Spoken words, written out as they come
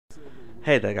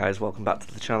Hey there guys, welcome back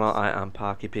to the channel. I am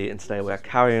Parky Pete and today we are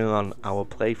carrying on our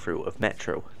playthrough of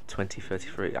Metro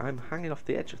 2033. I'm hanging off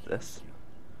the edge of this.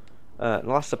 In the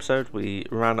last episode we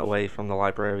ran away from the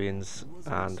librarians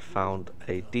and found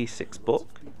a D6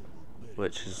 book,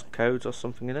 which has codes or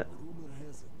something in it.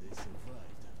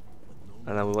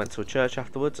 And then we went to a church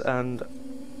afterwards and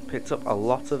picked up a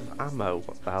lot of ammo.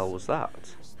 What the hell was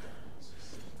that?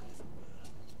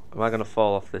 Am I going to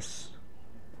fall off this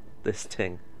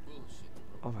ting?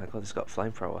 Oh my god, it's got a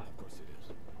flamethrower.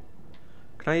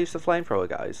 Can I use the flamethrower,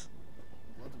 guys?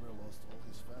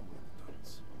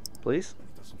 Please?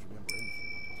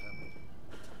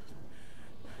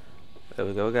 There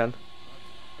we go again.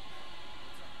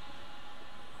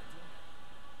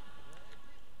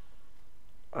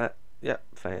 Yeah,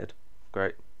 fainted.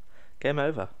 Great. Game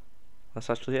over. That's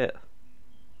actually it.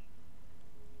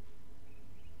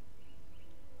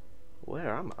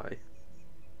 Where am I?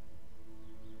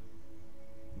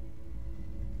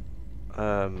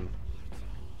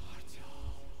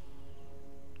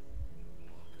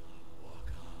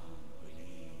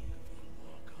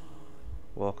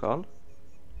 Walk on.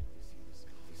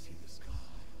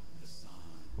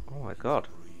 Oh my god.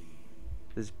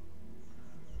 There's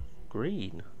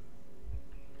green.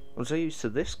 I'm so used to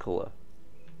this colour.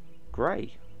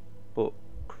 Grey. But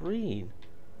green.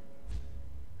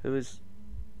 Who is...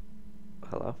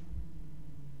 Hello?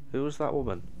 Who was that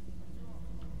woman?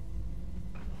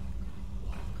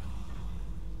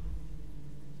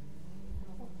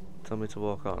 Tell me to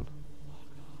walk on.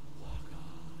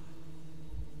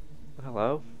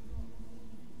 Hello?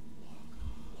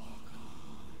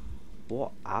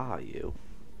 What are you?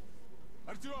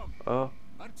 Artyem! Oh.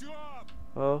 Artyem!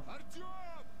 Oh. Artyem!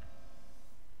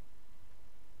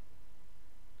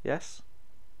 Yes?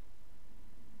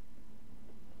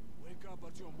 Wake up,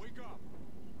 Artyem, wake up!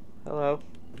 Hello?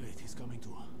 Great, he's coming to.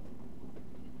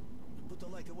 Put the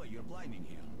light away, you're blinding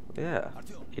here. Yeah.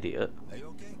 Artyem! Idiot. Are you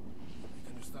okay?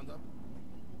 Can you stand up?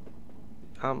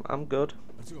 I'm good.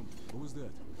 Artyem, who was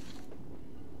that?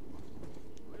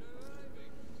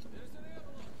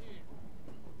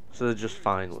 So they're just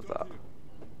fine with that.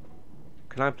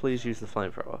 Can I please use the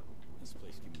flamethrower? This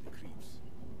place gives me the creeps.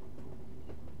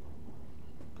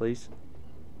 Please?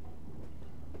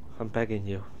 I'm begging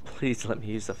you. Please let me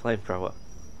use the flamethrower.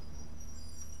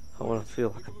 I want to feel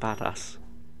like a badass.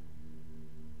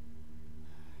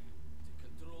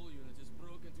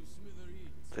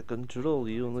 The control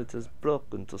unit is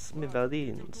broken to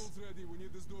smithereens.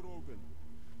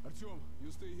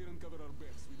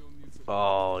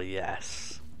 Oh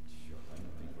yes.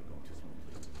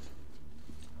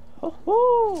 Ho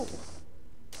ho!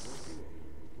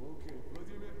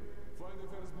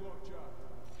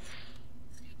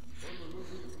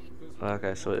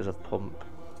 Okay, so it is a pump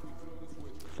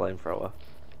flamethrower.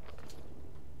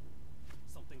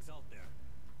 Something's out there.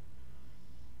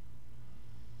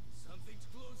 Something's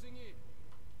closing in.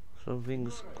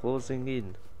 Something's closing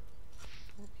in.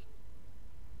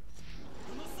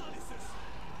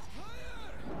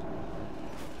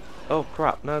 Oh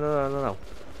crap, no.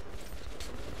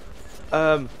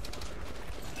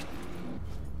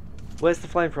 Where's the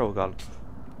flamethrower gone?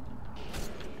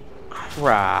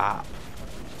 Crap.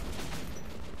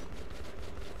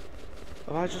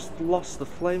 Have I just lost the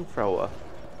flamethrower?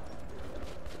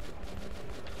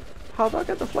 How do I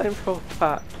get the flamethrower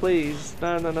back? Please.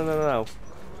 No.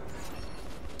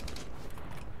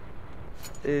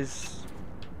 Is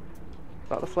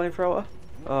that the flamethrower?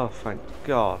 Oh, thank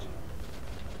God.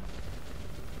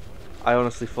 I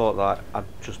honestly thought that I'd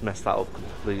just messed that up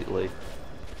completely.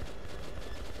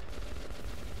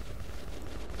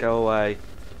 Go away.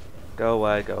 Go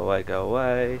away, go away, go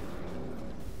away.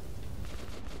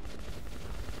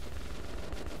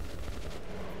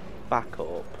 Back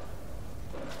up.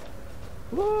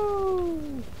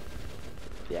 Woo!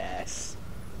 Yes.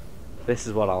 This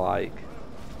is what I like.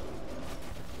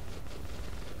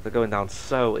 They're going down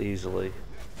so easily.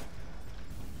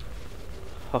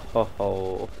 Ho ho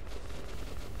ho.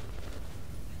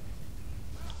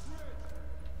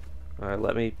 Alright,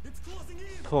 let me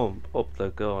pump up the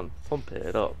gun. Pump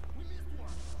it up.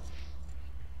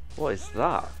 What is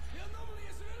that?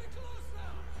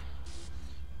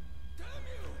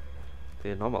 The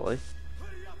anomaly?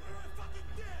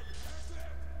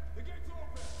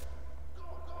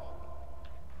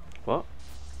 What?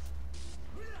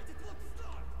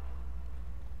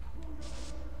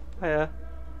 Hiya.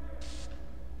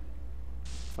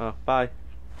 Oh, bye.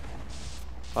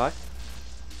 Bye.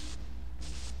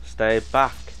 Stay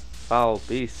back, foul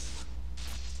beast.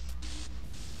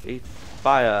 Eat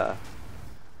fire.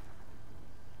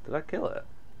 Did I kill it?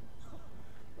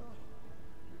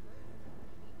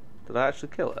 Did I actually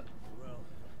kill it? Well,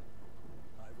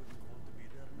 I wouldn't want to be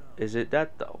there now. Is it dead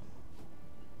though?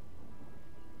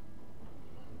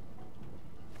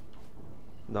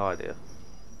 No idea.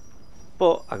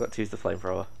 But I got to use the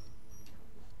flamethrower.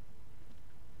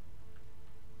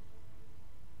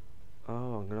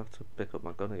 Oh, I'm gonna have to pick up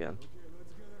my gun again. Okay,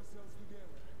 let's get ourselves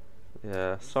together.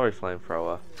 Yeah, sorry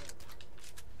flamethrower.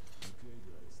 Okay,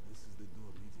 guys, this is the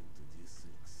door leading to D6.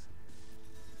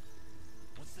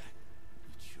 What's that?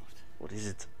 It's short. What is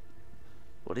it?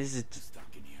 What is it?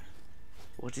 Stuck in here.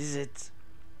 What is it?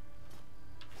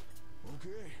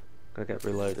 Okay. Gotta get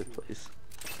reloaded, please.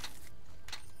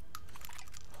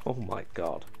 Oh my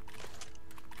god.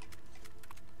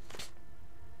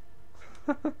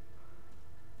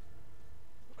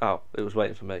 Oh, it was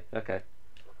waiting for me. Okay.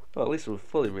 Well, at least we're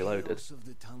fully reloaded. Of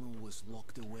the tunnel was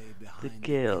locked away behind The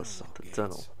chaos of the gates.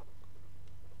 tunnel.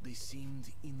 They seemed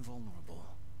invulnerable.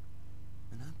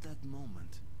 And at that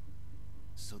moment,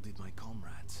 so did my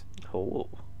comrades. Oh.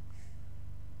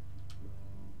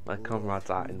 My comrades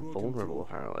are invulnerable,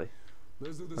 apparently.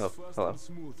 Let's do this Oh, fast hello. and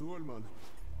smooth, Ullman.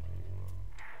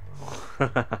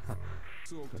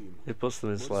 Soak team. It puts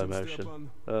them in Watch slow them step motion.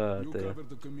 on. Oh You dear. cover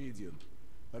the comedian.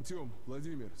 Artyem,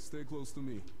 Vladimir, stay close to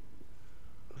me.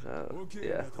 Okay,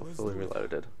 Yeah, but I'm let's fully do it.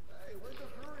 reloaded. Hey, where's the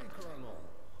hurry, Colonel?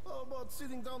 How about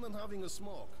sitting down and having a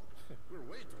smoke? We're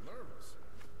way too nervous.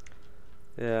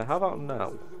 Yeah, how about now?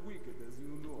 For the wicked, as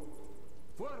you know.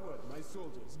 Forward, my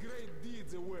soldiers. Great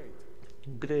deeds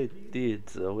await. Great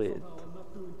deeds await. I'm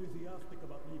not too enthusiastic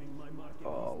about leaving my mark in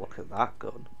Oh, this look at that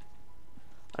gun.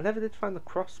 I never did find the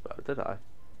crossbow, did I?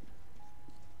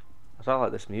 I don't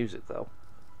like this music though.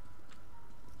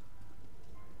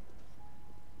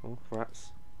 Oh,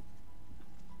 rats.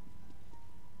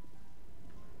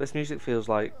 This music feels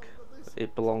like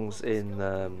it belongs in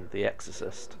The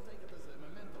Exorcist.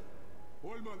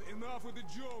 Ullman, enough with the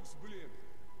jokes, Blin.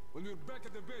 When we're back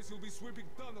at the base, you'll be sweeping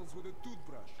tunnels with a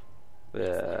toothbrush.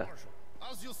 Yeah. Marshal,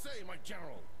 as you say, my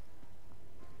general.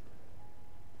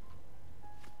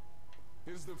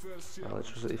 Here's the first challenge.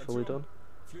 Electricity fully Artyem, done.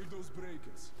 Flip those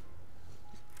breakers.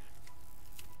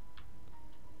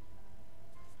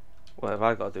 Well, have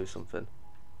I got to do something?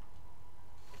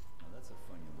 Now that's a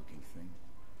funny looking thing.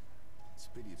 It's a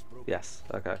pity it's broken. Yes,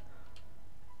 okay.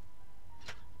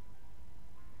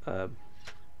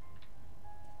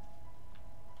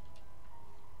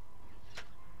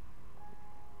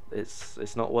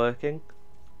 It's not working.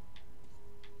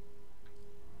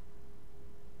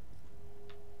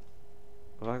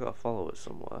 Have I got to follow it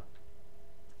somewhere?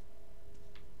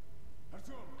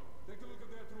 Artyem, take a look at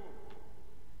that room.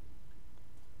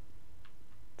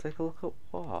 Take a look at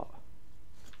what?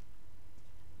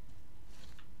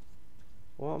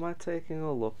 What am I taking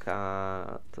a look at?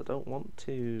 I don't want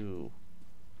to.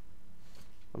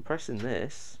 I'm pressing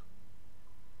this.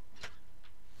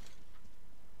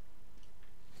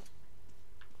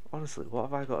 Honestly, what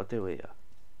have I got to do here?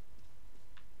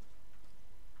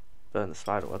 Burn the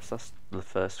spider webs, that's the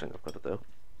first thing I've got to do.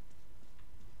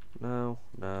 No,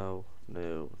 no,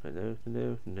 no, no,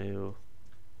 no, no.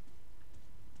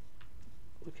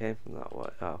 We came from that way.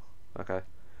 Oh, okay.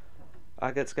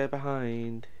 I get to go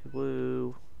behind.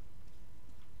 Woo.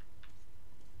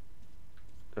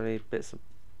 Any bits of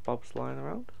bobs lying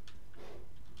around?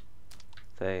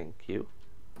 Thank you.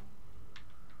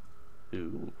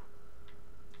 Ooh.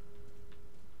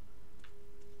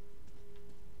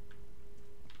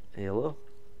 Hello.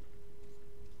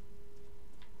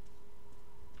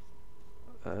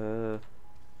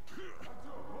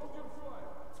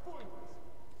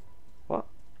 What?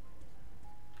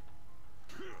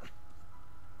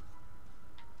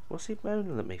 What's he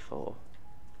moaning at me for?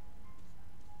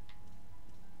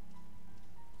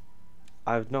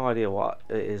 I have no idea what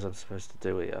it is I'm supposed to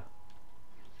do here.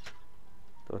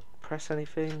 Do I press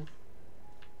anything?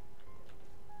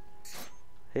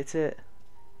 Hit it?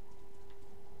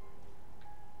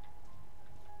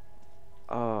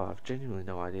 Oh, I've genuinely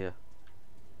no idea.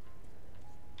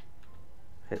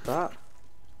 Hit that?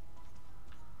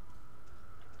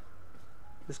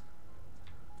 This...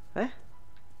 Eh?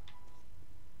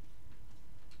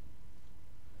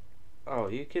 Oh,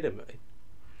 are you kidding me?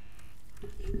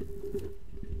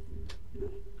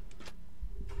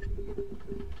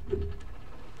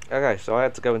 Okay, so I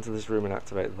had to go into this room and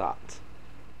activate that.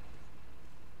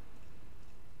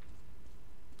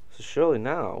 So surely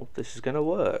now this is gonna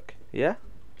work, yeah?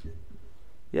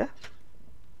 Yeah?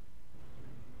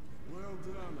 Well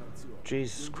done, Artyem.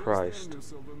 Jesus You just Christ. earned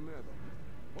yourself a medal.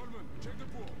 Ullman, check the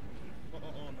pool. Oh,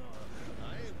 no,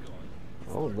 I ain't going.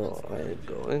 Oh no, I ain't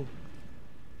going.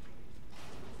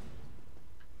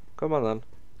 Come on then.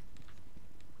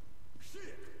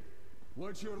 Shit!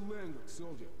 What's your language,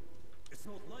 soldier? It's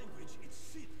not language,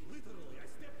 it's shit. Literally, I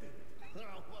stepped in it.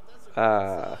 Oh, well, that's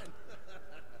a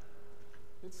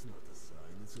good sign. It's not a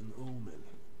sign, it's an omen.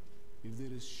 If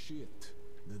there is shit,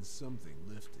 then something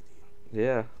lifted you.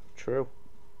 Yeah, true.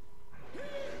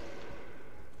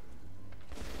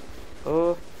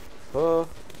 Oh, oh.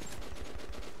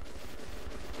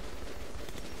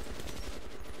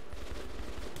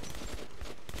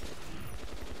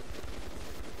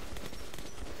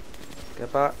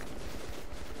 Get back.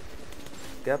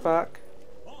 Get back.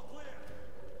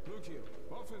 Look here,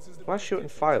 offense is the Why shooting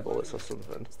fireballs or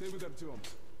something? Stay with Artyem.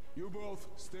 You both,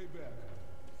 stay back.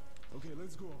 Okay,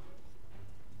 let's go.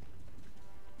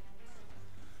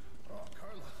 Oh,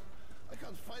 Carla, I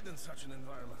can't fight in such an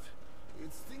environment.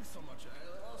 It stinks so much,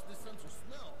 I lost the sense of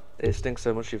smell. It stinks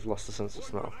so much you've lost the sense of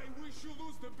smell. I wish you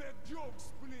lose the bad jokes,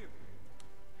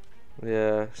 please.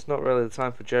 Yeah, it's not really the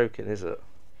time for joking, is it?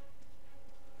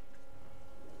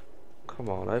 Come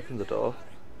on, open the door.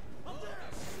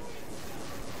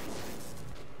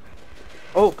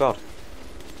 Oh god.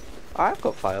 I've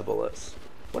got fire bullets.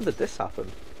 When did this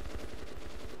happen?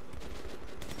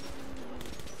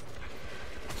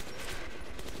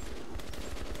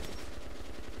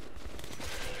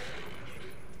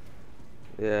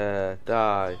 Yeah,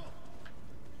 die.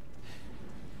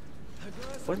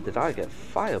 When did I get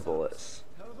fire bullets?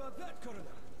 How about that, Colonel?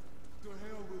 To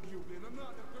hell with you, Blin. I'm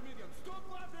not a comedian. Stop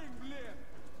laughing, Blin.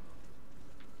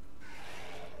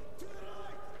 To the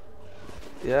right.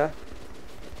 Yeah.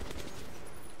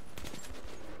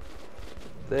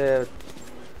 There.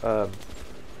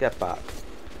 Get back.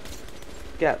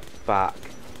 Get back.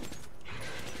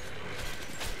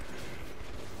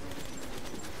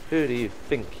 Who do you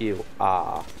think you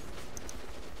are?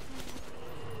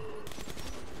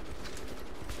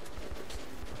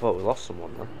 I thought we lost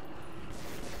someone then.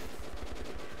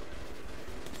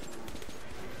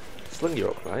 Sling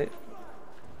you up, mate.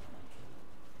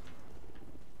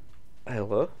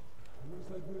 Hello?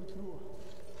 Looks like we're through.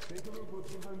 Take a look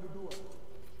what's behind the door.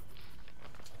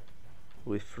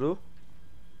 We through?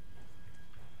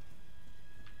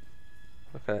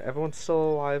 Okay, everyone's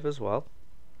still alive as well.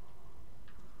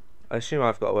 I assume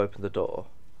I've got to open the door.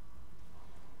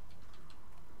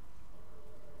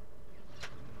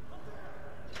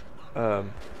 I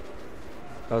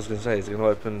was gonna say, is it gonna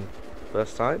open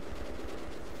first time?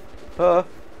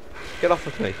 Get off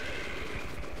of me.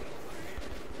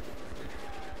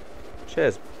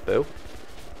 Cheers, boo.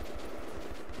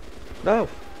 No!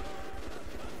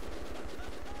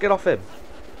 Get off him!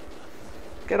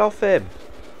 Get off him!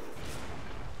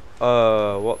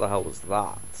 What the hell was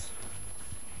that?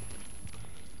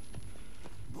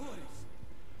 Boris,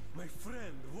 my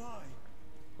friend, why?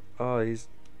 Oh, he's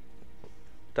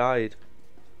died.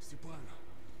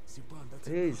 Stepan, that's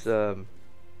He's enough. You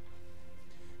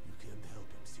can't help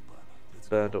him, Stepan. Let's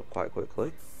burned go. up quite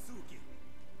quickly. Suki.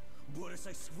 Boris,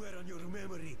 I swear on your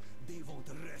memory, they won't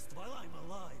rest while I'm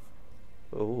alive.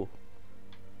 Oh.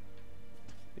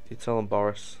 You tell him,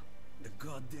 Boris. The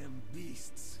goddamn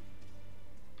beasts.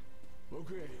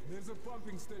 Okay, there's a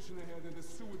pumping station ahead and a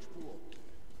sewage pool.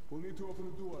 We'll need to open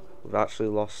the door. We've actually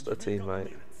lost a Give me couple teammate.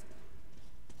 minutes.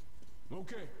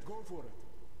 Okay, go for it.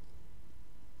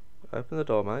 Open the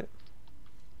door, mate.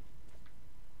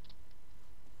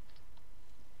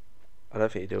 I don't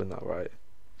think you're doing that right.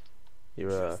 You're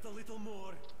Just a little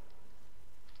more.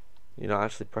 you're not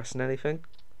actually pressing anything.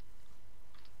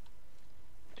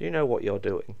 Do you know what you're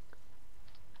doing?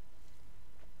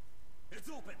 It's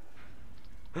open.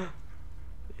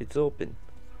 It's open.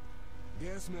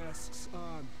 Gas masks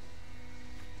on.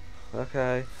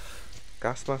 Okay.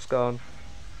 Gas mask on.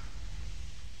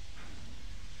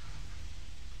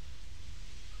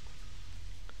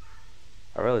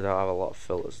 I really don't have a lot of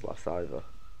filters left either.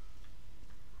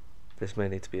 This may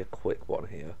need to be a quick one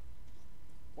here.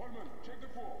 Barman, check the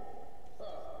pool. I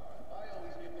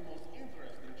always get the most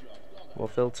interesting jobs, don't I? More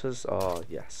filters? Oh,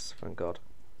 yes, thank God.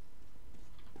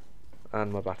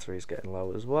 And my battery's getting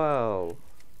low as well.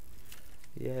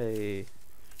 Yay.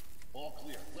 All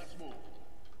clear, let's move.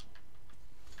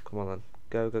 Come on then.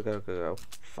 Go, go, go, go, go.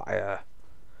 Fire.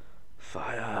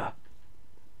 Fire.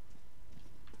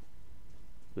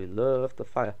 We love the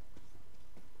fire.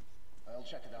 I'll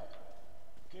check it out.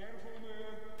 Careful,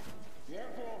 man.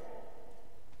 Careful.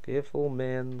 Careful,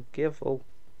 man. Careful.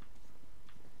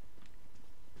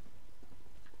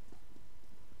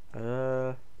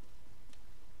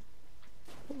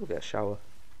 We'll get a shower.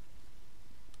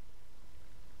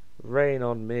 Rain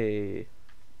on me.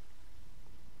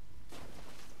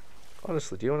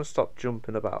 Honestly, do you want to stop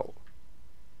jumping about?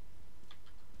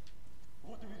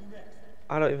 What do we do next?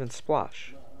 I don't even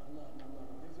splash.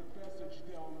 There's a passage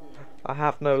I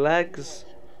have no legs.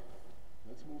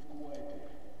 Let's move quietly.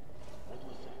 What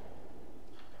was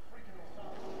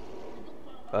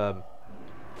that?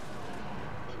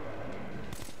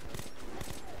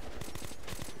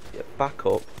 Yeah, back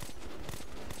up.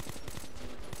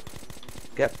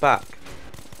 Get back.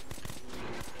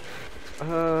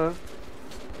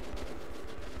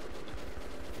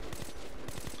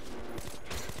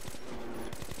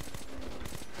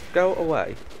 Go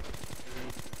away.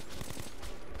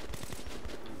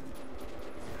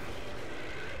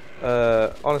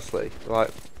 Honestly, like,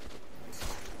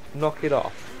 knock it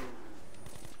off.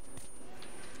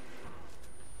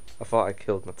 I thought I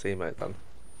killed my teammate then.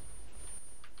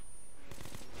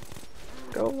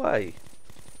 Go away.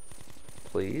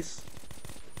 Please.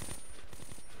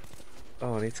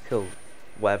 Oh, I need to kill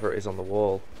whatever it is on the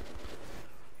wall.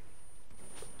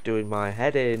 Doing my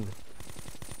head in.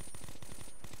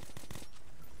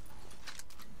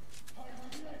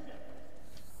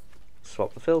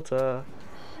 Swap the filter.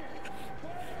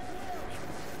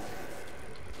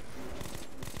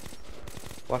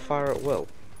 Why fire at will?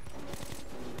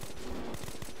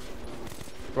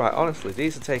 Right, honestly,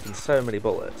 these are taking so many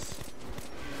bullets.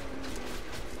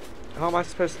 How am I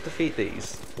supposed to defeat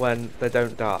these when they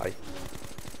don't die?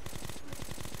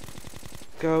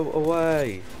 Go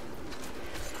away.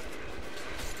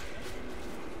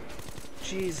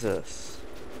 Jesus.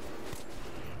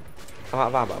 I'm out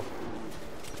of ammo.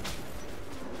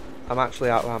 I'm actually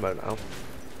out of ammo now.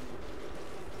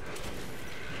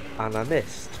 And I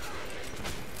missed.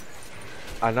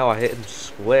 I know I hit him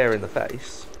square in the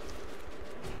face.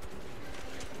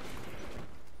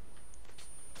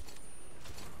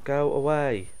 Go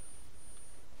away.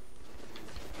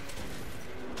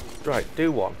 Right,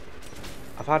 do one.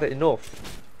 I've had it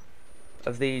enough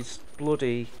of these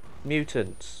bloody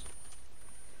mutants.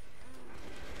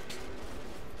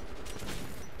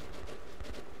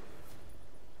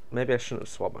 Maybe I shouldn't have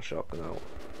swapped my shotgun out.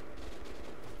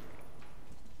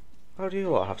 How do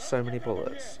you lot have so many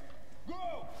bullets?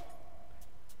 Go!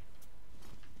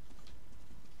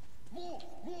 Move!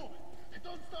 Move!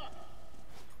 Don't stop!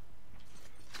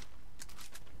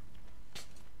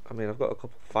 I mean, I've got a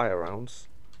couple of fire rounds.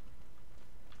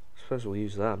 I suppose we'll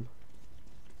use them.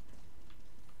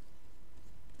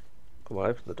 Come on,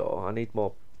 open the door. I need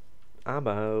more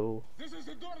ammo. This is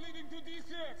the door leading to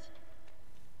D6!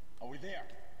 Are we there?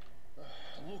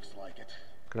 Looks like it.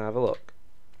 Can I have a look?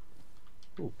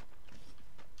 Ooh.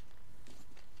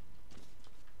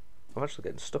 I'm actually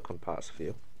getting stuck on parts of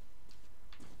you.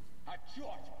 Ah,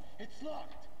 short! It's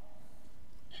locked!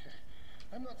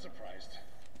 I'm not surprised.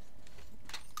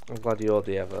 I'm glad you're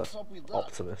the ever What's up with that?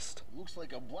 optimist. Looks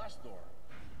like a blast door.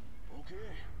 Okay.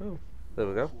 Oh, there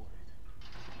we go. For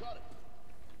it. Got it.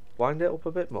 Wind it up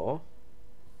a bit more.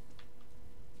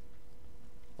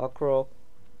 I'll crawl.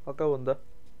 I'll go under.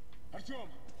 Artyem,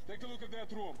 take a look at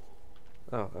that room.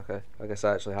 Oh, okay. I guess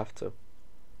I actually have to.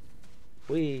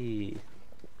 Whee!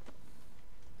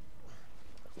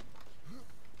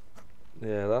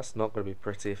 Yeah, that's not going to be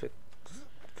pretty if it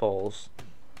falls.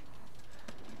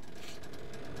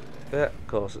 Yeah, of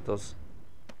course it does.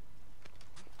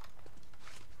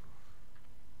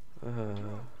 Are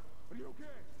you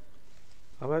okay?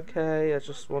 I'm okay, I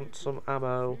just want some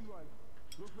ammo.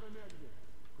 Look for an exit.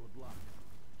 Good luck.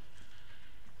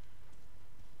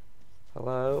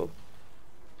 Hello?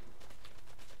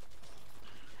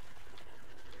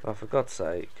 Oh, for God's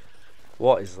sake.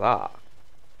 What is that?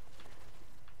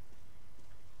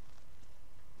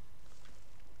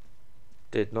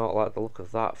 Did not like the look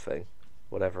of that thing.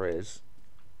 Whatever it is.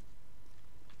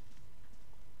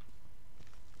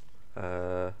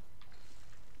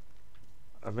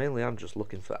 I'm just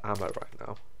looking for ammo right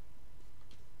now.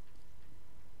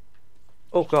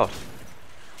 Oh God.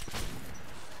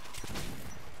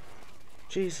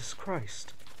 Jesus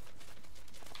Christ.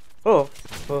 Oh.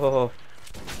 Oh.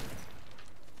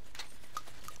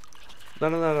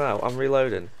 No. I'm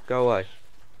reloading. Go away.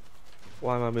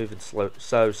 Why am I moving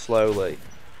so slowly?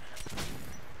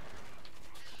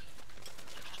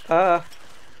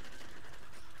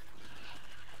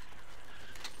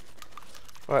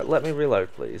 Right, let me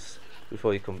reload, please,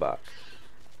 before you come back.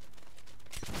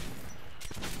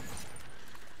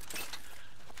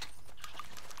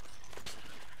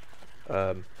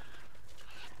 Yeah,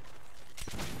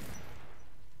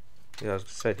 I was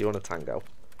gonna say, do you want a tango?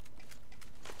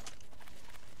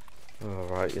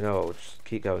 Alright, you know what, we'll just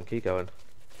keep going.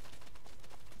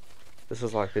 This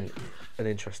is like an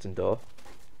interesting door.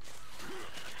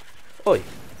 Oi!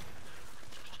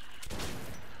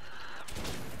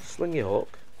 Sling your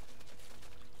hook.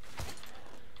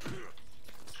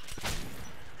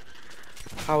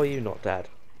 How are you not dead?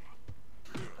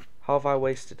 How have I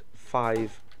wasted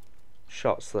 5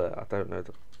 shots there? I don't know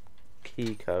the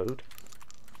key code.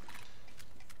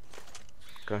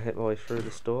 Can I hit my way through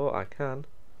this door? I can.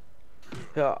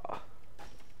 Yeah.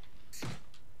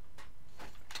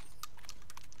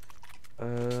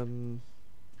 Oh,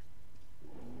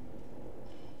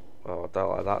 I don't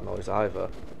like that noise either.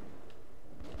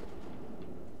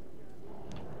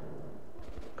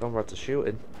 Comrades are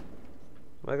shooting.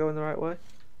 Am I going the right way?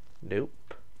 Nope.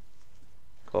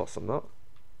 Of course I'm not.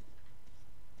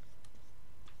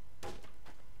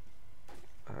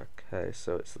 Okay,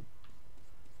 so it's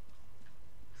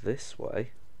this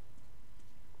way.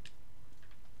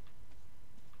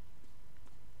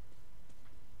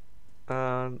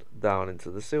 And down into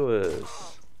the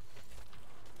sewers.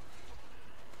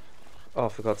 Oh,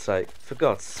 for God's sake. For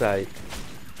God's sake.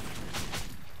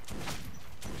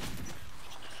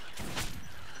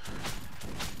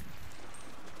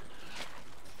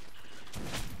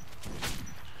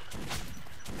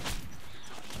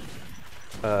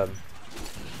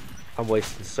 I'm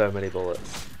wasting so many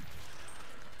bullets.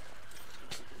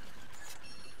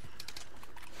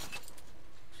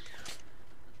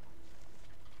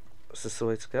 Is this the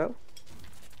way to go?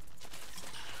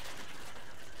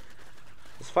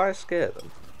 Does fire scare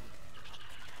them?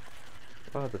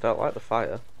 Oh, they don't like the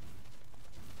fire.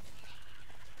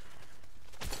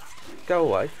 Go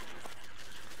away.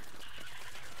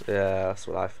 Yeah, that's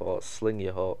what I thought. Sling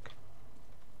your hook.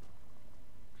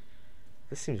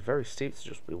 This seems very steep to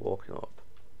just be walking up.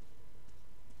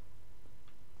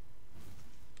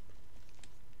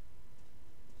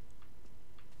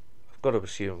 I've got to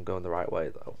assume I'm going the right way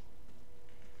though.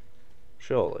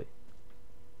 Surely.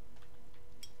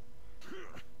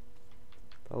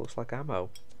 That looks like ammo.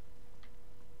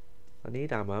 I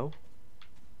need ammo.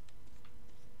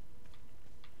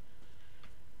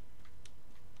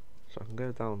 So I can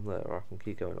go down there or I can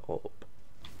keep going up.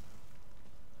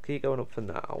 Keep going up for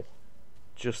now.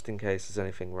 Just in case there's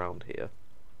anything around here.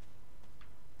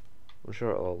 I'm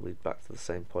sure it'll all lead back to the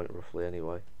same point roughly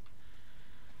anyway.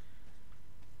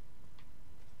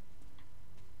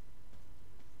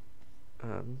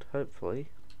 And hopefully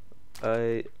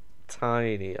a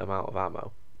tiny amount of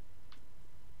ammo.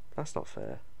 That's not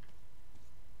fair.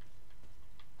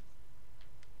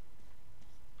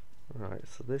 Right,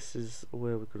 so this is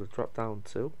where we could have dropped down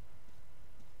to.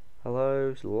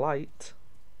 Hello, light.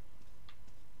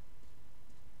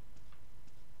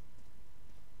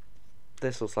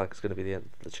 This looks like it's going to be the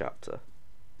end of the chapter.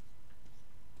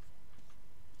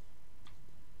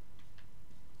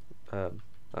 Oh,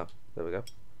 there we go.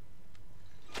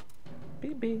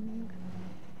 Bing bing.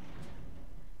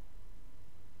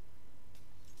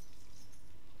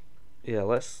 Yeah,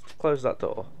 let's close that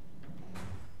door.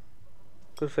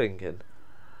 Good thinking.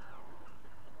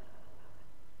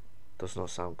 Does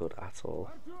not sound good at all.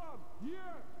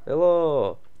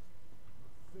 Hello.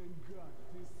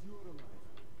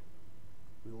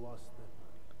 We lost them.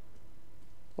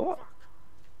 What?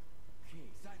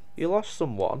 You lost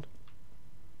someone?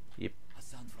 You A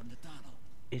sound from the tunnel.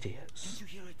 idiots. Did you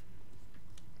hear it?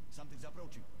 Something's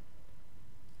approaching.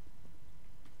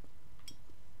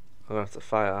 I'm gonna have to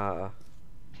fight harder.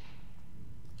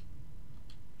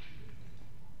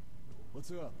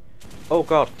 What's up? Oh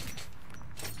god.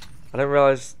 I didn't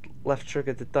realise left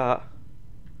trigger did that.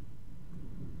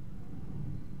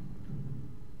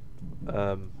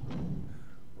 Well,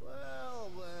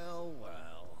 well,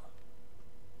 well.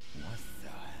 What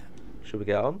the? Should we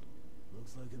get on?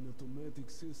 Looks like an automatic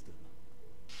system.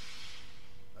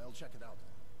 I'll check it out.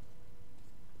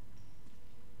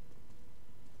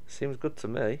 Seems good to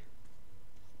me.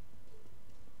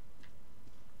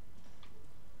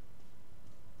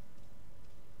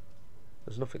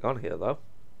 There's nothing on here though.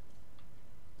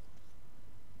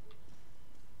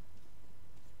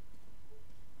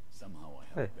 Somehow I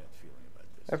have Hey. a bad feeling about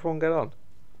this. Everyone get on.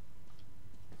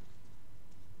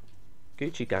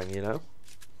 Gucci gang, you know.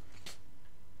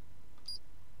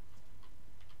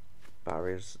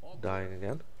 Barry's dying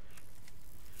again.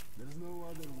 There's no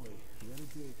other way. Gotta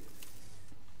take it.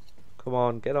 Come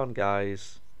on, get on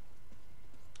guys.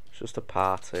 It's just a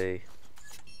party.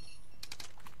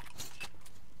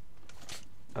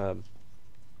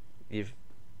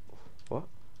 What?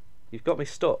 You've got me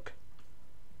stuck.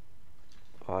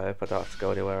 Oh, I hope I don't have to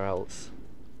go anywhere else.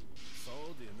 So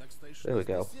the next station There we is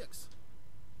go. D6.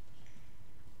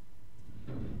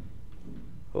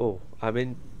 Oh, I'm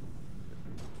in.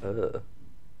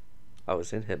 I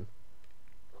was in him.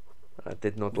 I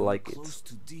did not like it. Close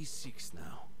to D6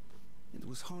 now. It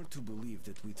was hard to believe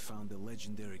that we'd found the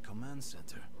legendary command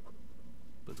center.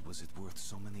 But was it worth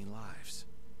so many lives?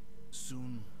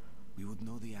 Soon, we would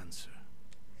know the answer.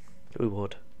 We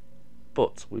would.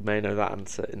 But we may know that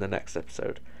answer in the next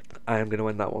episode. I am going to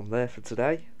end that one there for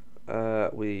today.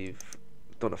 We've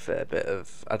done a fair bit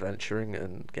of adventuring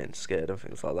and getting scared and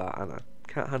things like that, and I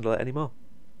can't handle it anymore.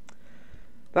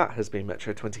 That has been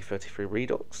Metro 2033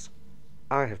 Redux.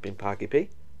 I have been Parky P.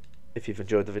 If you've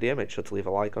enjoyed the video, make sure to leave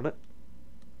a like on it.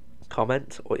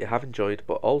 Comment what you have enjoyed,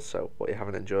 but also what you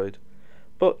haven't enjoyed.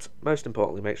 But most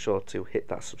importantly, make sure to hit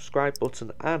that subscribe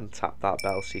button and tap that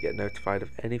bell so you get notified of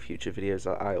any future videos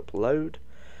that I upload.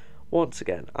 Once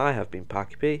again, I have been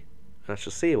Parky P, and I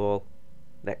shall see you all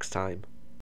next time.